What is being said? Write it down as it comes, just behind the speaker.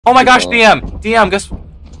Oh my gosh, DM! DM, guess...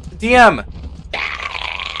 DM!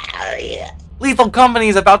 Lethal Company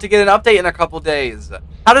is about to get an update in a couple days.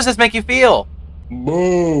 How does this make you feel?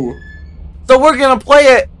 Boo! So we're gonna play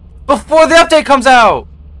it before the update comes out!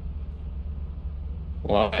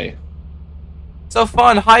 Why? So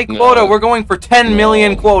fun, high quota. No. We're going for 10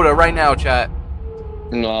 million quota right now, chat.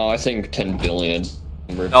 No, I think 10 billion.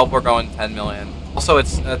 Nope, we're going 10 million. Also,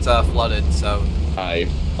 it's flooded, so... I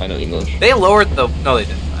know English. They lowered the... No, they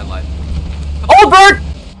didn't. I lied. Oh, bird!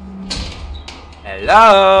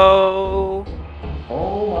 Hello?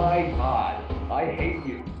 Oh my god. I hate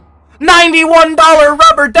you. $91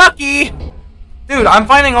 rubber ducky! Dude, I'm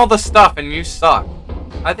finding all the stuff and you suck.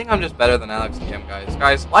 I think I'm just better than TylerCKB, guys.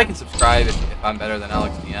 Guys, like and subscribe if I'm better than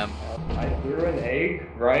TylerCKB. I threw an egg,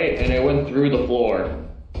 right? And it went through the floor.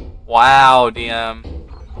 Wow, DM.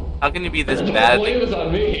 How can you be this bad? The blame was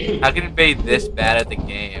on me. How can you be this bad at the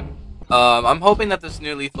game? I'm hoping that this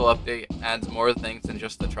new lethal update adds more things than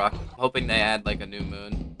just the truck. I'm hoping they add like a new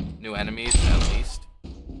moon, new enemies at least.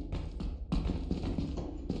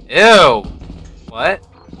 Ew. What?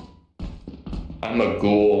 I'm a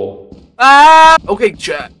ghoul. Ah! Okay,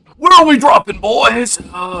 chat. Where are we dropping, boys?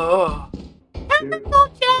 Chemical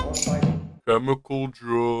drug. Chemical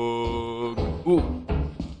drug. Ooh.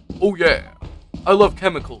 Oh yeah. I love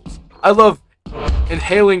chemicals. I love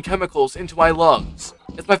inhaling chemicals into my lungs.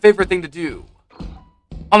 It's my favorite thing to do.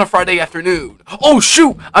 On a Friday afternoon. Oh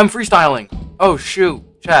shoot! I'm freestyling. Oh shoot.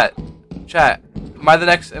 Chat. Chat. Am I the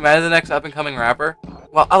next up and coming rapper?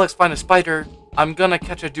 Well, Alex find a spider. I'm gonna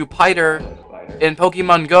catch a dupiter. In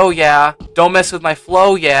Pokemon Go, yeah. Don't mess with my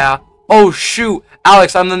flow, yeah. Oh shoot,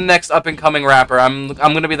 Alex, I'm the next up-and-coming rapper. I'm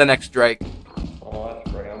gonna be the next Drake. Oh, that's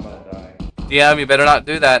great. I'm gonna die. DM, you better not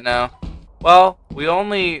do that now. Well, we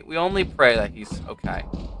only pray that he's okay.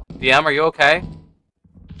 DM, are you okay?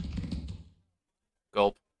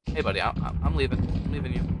 Gulp. Hey, buddy, I'm leaving. I'm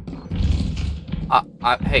leaving you.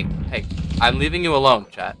 Hey, I'm leaving you alone,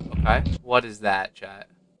 chat. Okay. What is that, chat?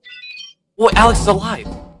 Oh, Alex is alive.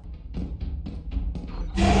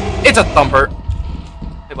 It's a thumper.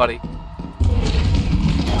 Hey, buddy.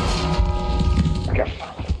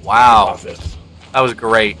 Wow. That was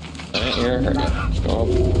great. Oh.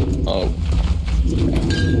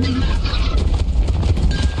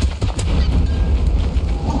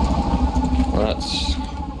 Well, that's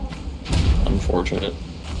unfortunate.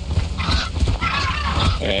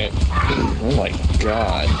 Okay. Oh my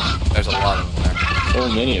god. There's a lot of them there. So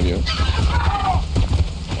many of you.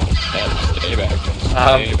 Yeah, stay back.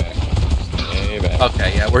 Stay back. Stay back.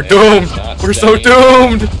 Okay, yeah, we're doomed. We're so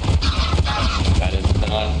doomed. That is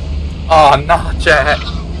not. Oh, nah, chat.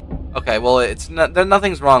 Okay, well, it's not.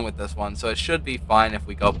 Nothing's wrong with this one, so it should be fine if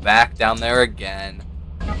we go back down there again.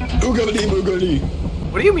 Oogly boogly.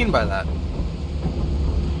 What do you mean by that?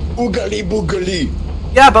 Oogly boogly.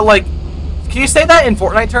 Yeah, but like, can you say that in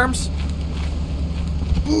Fortnite terms?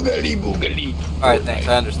 Boogly boogly. All right, thanks.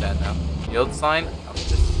 I understand now. Yield sign.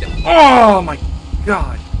 Oh my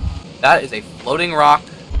god. That is a floating rock.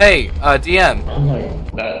 Hey, DM. Oh my.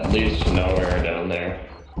 That leads to nowhere down there.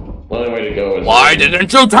 The only way to go is. Why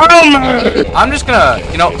didn't you tell me? I'm just gonna,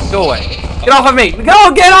 you know, go away. Get off of me.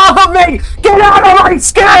 Go, get off of me. Get out of my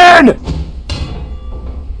skin.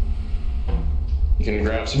 You can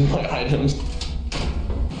grab some of my items.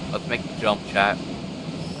 Let's make the jump, chat.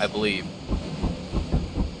 I believe.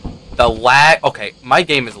 The lag. Okay, my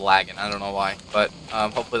game is lagging. I don't know why, but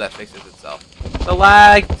hopefully that fixes itself. The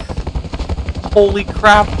lag. Holy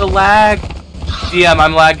crap, the lag. DM,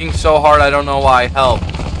 I'm lagging so hard. I don't know why. Help.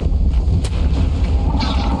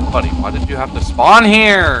 Buddy, why did you have to spawn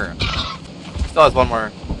here? Still has one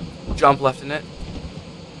more jump left in it.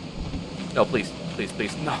 No, please, please,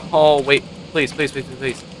 please. No, wait. Please, please, please,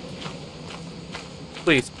 please.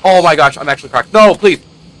 Please. Oh my gosh, I'm actually cracked. No, please.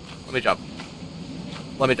 Let me jump.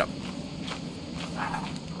 Let me jump.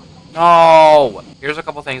 No. Here's a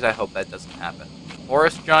couple things I hope that doesn't happen.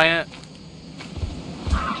 Forest giant.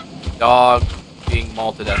 Dog being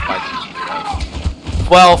mauled to death by the mosquitoes.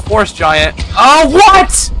 Well, forest giant. Oh,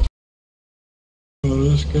 what?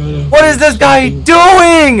 What is this guy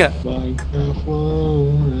doing?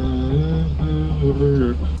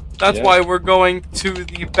 That's why we're going to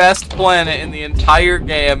the best planet in the entire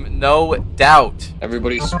game, no doubt.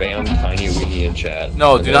 Everybody spam tiny weenie in chat.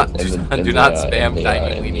 No, do not spam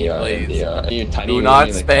tiny weenie, please. Do not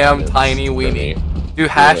spam tiny weenie. Do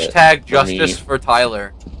hashtag justice for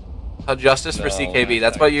Tyler. Justice for CKB.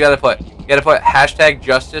 That's what you gotta put. You gotta put hashtag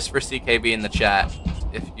justice for CKB in the chat.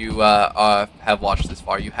 If you have watched this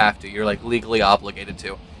far, you have to. You're like legally obligated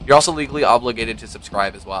to. You're also legally obligated to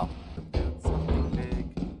subscribe as well.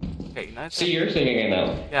 Okay, Okay, nice. See, you're singing it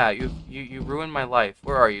now. Yeah, you ruined my life.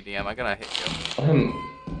 Where are you, DM? I'm gonna hit you.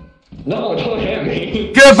 No, don't hit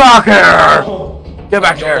me. Get back here! No. Get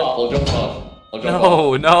back here! I'll jump off.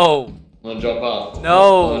 No, no. I'm gonna jump off.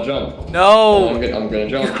 No. I'm gonna jump. No. I'm gonna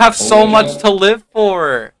jump. You have so much to live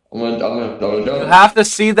for. I'm gonna jump. You have to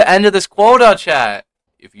see the end of this quota, chat.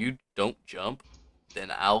 If you don't jump,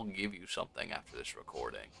 then I'll give you something after this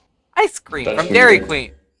recording. Ice cream That's from Dairy weird.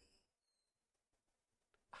 Queen.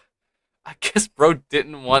 I guess bro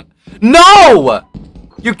didn't want... No!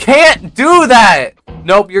 You can't do that!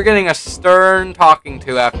 Nope, you're getting a stern talking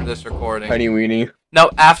to after this recording. Tiny weenie.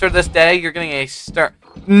 No, after this day, you're getting a stern...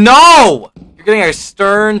 No! You're getting a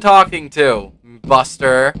stern talking to,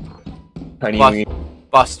 Buster. Tiny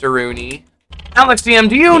weenie. Buster-Rooney. Alex DM,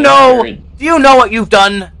 do you know what you've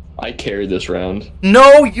done? I carried this round.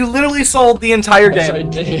 No, you literally sold the entire Yes, game. I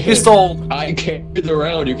did. You sold. I carried the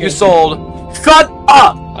round. You sold. Shut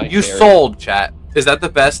up! You carried. sold, chat. Is that the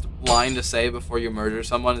best line to say before you murder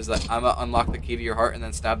someone? Is that I'm gonna unlock the key to your heart and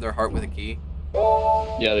then stab their heart with a key?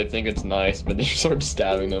 Yeah, they think it's nice, but then you start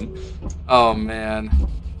stabbing them. Oh, man.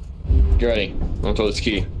 Get ready. I'm gonna throw this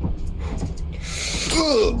key.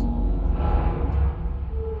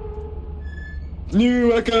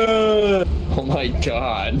 New record! Oh my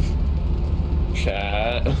god.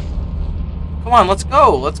 Chat. Come on, let's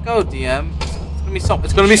go. Let's go, DM. It's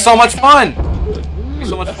gonna be so much fun. It's gonna be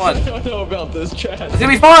so much fun. I don't know about this chat. It's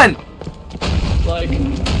gonna be fun. Like,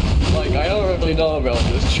 I don't really know about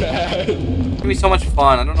this chat. It's gonna be so much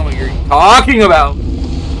fun. I don't know what you're talking about.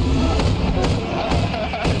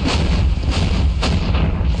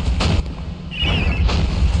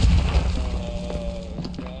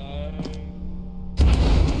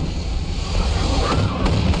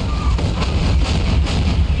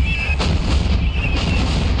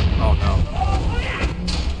 Oh no.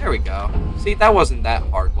 There we go. See, that wasn't that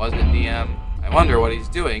hard, was it, DM? I wonder what he's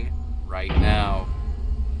doing right now.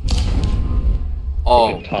 Oh.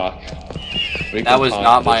 We can talk. That was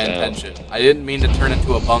not my intention. I didn't mean to turn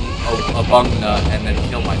into a bung nut and then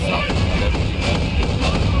kill myself.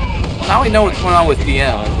 Well, now we know what's going on with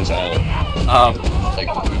DM. Talk this out. Like,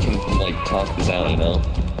 we can, like, talk this out, you know?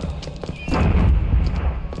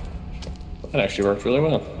 That actually worked really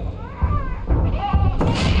well.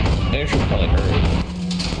 Maybe I should probably hurry.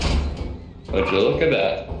 Would you look at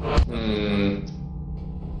that?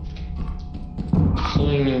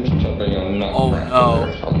 Oh no.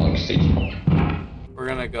 Amongst people. We're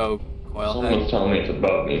gonna go coil Someone's head. telling me it's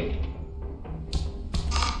above me.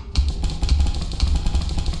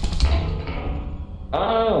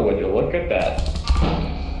 Ah, would you look at that?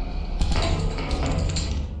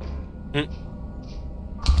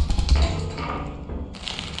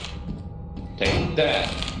 Take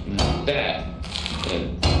that, and that,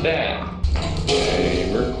 and that.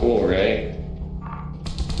 Hey, we're cool, right?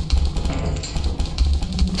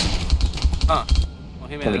 Huh. Well,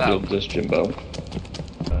 he made I'm it gonna out. build this Jimbo.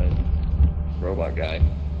 Robot guy.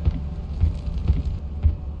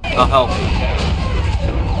 I'll help.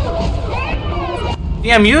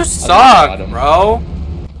 Damn, you suck, bro.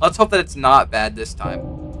 Let's hope that it's not bad this time.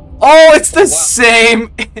 Oh, it's the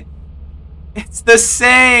same. It's the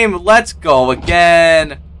same. Let's go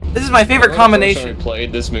again. This is my favorite combination. We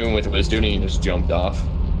played this moon with this dude and he just jumped off.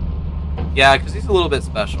 Yeah, because he's a little bit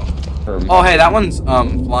special. Oh, hey, that one's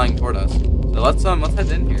flying toward us. So let's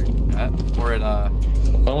head in here before it I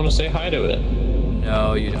want to say hi to it.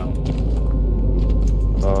 No, you don't.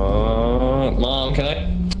 Mom, can I?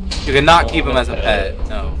 You cannot keep him as a pet.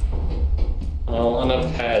 No. I want to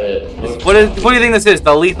pet it. What do you think this is?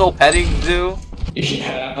 The lethal petting zoo?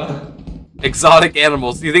 Yeah. Exotic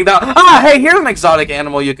animals. Do you think that? Ah, hey, here's an exotic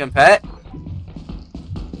animal you can pet.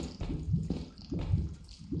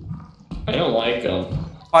 I don't like him.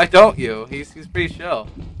 Why don't you? He's pretty chill.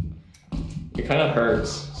 He kind of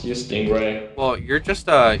hurts. Is he a stingray? Well, you're just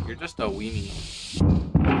a weenie.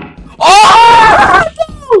 Oh!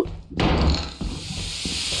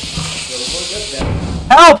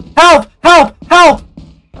 Help! Help! Help! Help!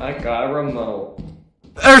 I got a remote.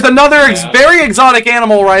 There's another very exotic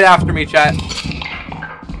animal right after me, chat.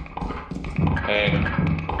 Hey,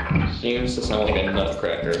 seems to sound like a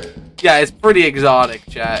nutcracker. Yeah, it's pretty exotic,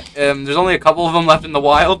 chat. There's only a couple of them left in the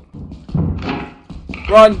wild.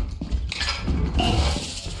 Run!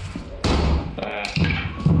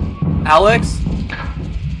 Alex?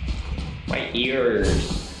 My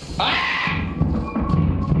ears.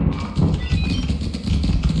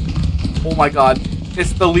 Oh my god.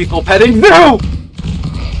 It's the lethal petting zoo!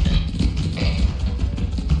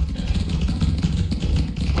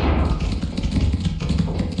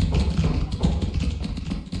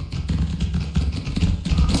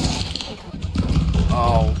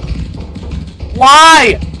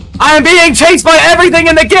 Why? I'm being chased by everything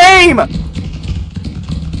in the game!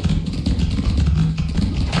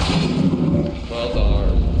 Well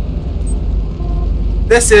done.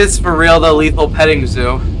 This is, for real, the lethal petting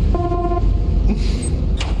zoo.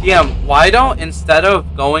 DM, why don't, instead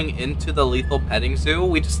of going into the lethal petting zoo,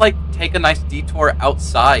 we just, like, take a nice detour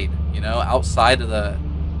outside, you know, outside of the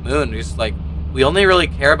moon. We just, like, we only really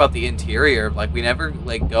care about the interior. Like, we never,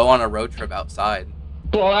 like, go on a road trip outside.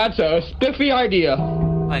 Well, that's a spiffy idea.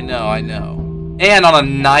 I know. And on a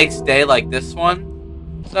nice day like this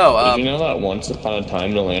one. So, Did you know that once upon a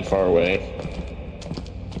time, in a land far away,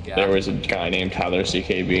 yeah. there was a guy named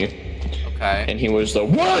TylerCKB, Okay. and he was the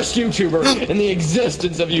worst YouTuber in the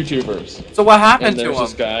existence of YouTubers. So what happened And to there's him?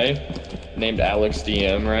 this guy named Alex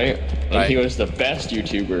DM, right? And Right. he was the best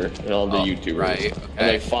YouTuber in all the YouTubers. right, And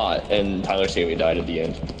they okay. fought, and TylerCKB died at the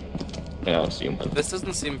end. And Alex DM won. This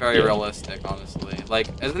doesn't seem very Yeah. realistic, honestly. Like,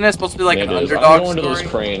 isn't it supposed to be like It an is. underdog I'm going to those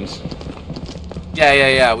story? cranes.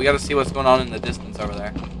 Yeah. We gotta see what's going on in the distance over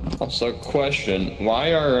there. Also, question: why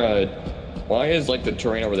is like the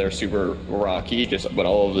terrain over there super rocky? But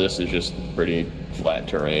all of this is just pretty flat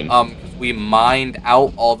terrain. 'Cause we mined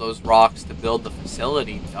out all those rocks to build the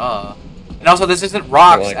facility, duh. And also, this isn't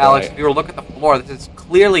rocks, Like, Alex. why? If you were to look at the floor, this is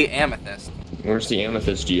clearly amethyst. Where's the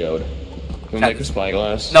amethyst geode? Can we Yeah, make a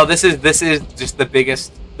spyglass? No, this is just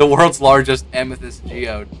the world's largest amethyst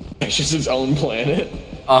geode. It's just its own planet.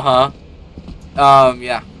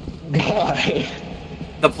 Yeah. God.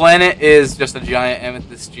 The planet is just a giant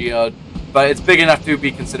amethyst geode, but it's big enough to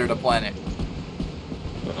be considered a planet.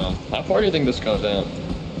 How far do you think this goes down?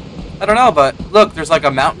 I don't know, but look, there's like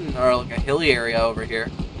a mountain or like a hilly area over here.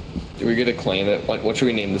 Do we get to claim it? Like, what should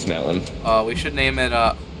we name this mountain? We should name it,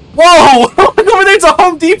 Whoa! Look over there, it's a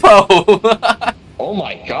Home Depot! Oh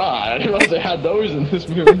my God! I didn't know they had those in this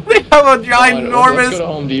movie. They have a Let's ginormous... go to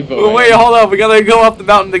Home Depot. Oh, wait, hold on, we gotta go up the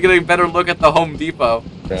mountain to get a better look at the Home Depot.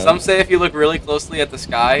 Yeah. Some say if you look really closely at the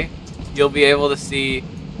sky, you'll be able to see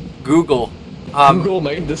Google. Google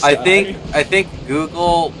made this. I think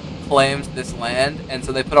Google claims this land, and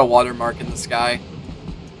so they put a watermark in the sky.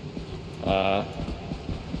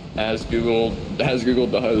 As Google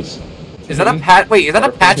does. Is that a patch? Wait, is that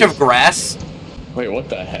a patch of grass? Wait, what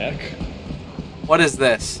the heck? What is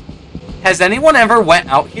this? Has anyone ever went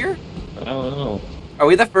out here? I don't know. Are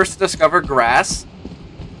we the first to discover grass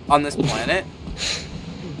on this planet?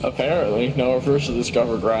 Apparently, no, we're first to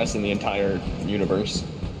discover grass in the entire universe.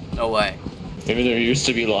 No way. Maybe there used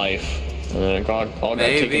to be life, and then it all got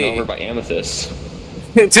taken over by amethysts.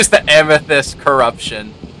 Just the amethyst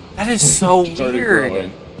corruption. That is so Started weird.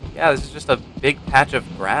 growing. Yeah, this is just a big patch of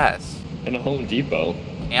grass. And a Home Depot.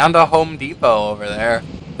 And a Home Depot over there.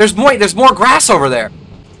 There's more grass over there.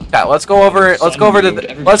 Yeah, let's go over let's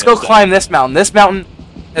go climb this mountain. This mountain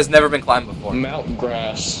has never been climbed before. Mountain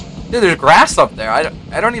grass. Dude, there's grass up there.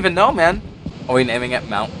 I don't even know, man. Are we naming it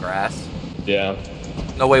Mount Grass? Yeah.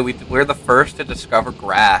 No way, we're the first to discover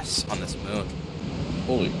grass on this moon.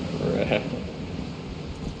 Holy crap.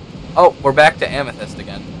 Oh, we're back to amethyst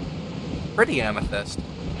again. Pretty amethyst.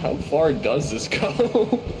 How far does this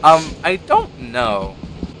go? I don't know.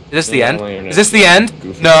 Is this the Yeah, end? my internet Is this the end?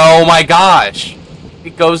 goofy. No, my gosh.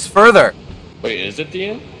 It goes further. Wait, is it the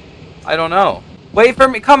end? I don't know. Wait for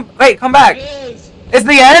me. Come back. It is! It's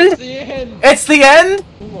the end? It's the end! It's the end?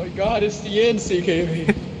 Oh my God, it's the end,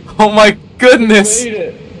 CKB. Oh my goodness. We made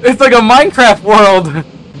it. It's like a Minecraft world.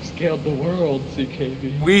 We scaled the world,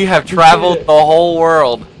 CKB. We have We traveled did it. the whole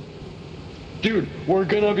world. Dude, we're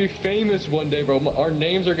gonna be famous one day, bro. Our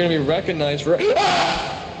names are gonna be recognized for. It's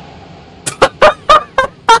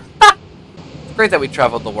great that we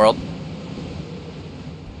traveled the world.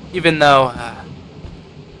 Even though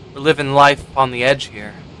we're living life on the edge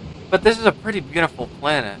here. But this is a pretty beautiful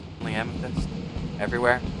planet. Only amethyst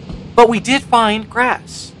everywhere. But we did find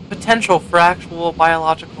grass. Potential for actual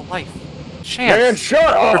biological life. Chance. Man, shut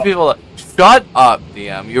up! For people to... Shut up,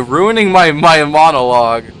 DM. You're ruining my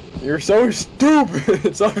monologue. You're so stupid.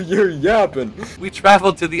 It's all you're yapping. We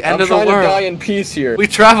traveled to the end I'm of the trying to world. die in peace here. We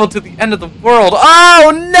traveled to the end of the world.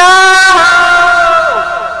 Oh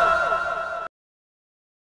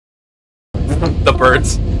no! The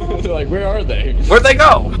birds. They're like, where are they? Where'd they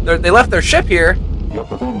go? They left their ship here.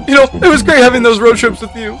 You know, it was great having those road trips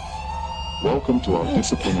with you. Welcome to our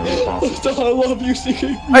disciplinary process. I love you,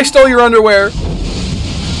 CKB. I stole your underwear.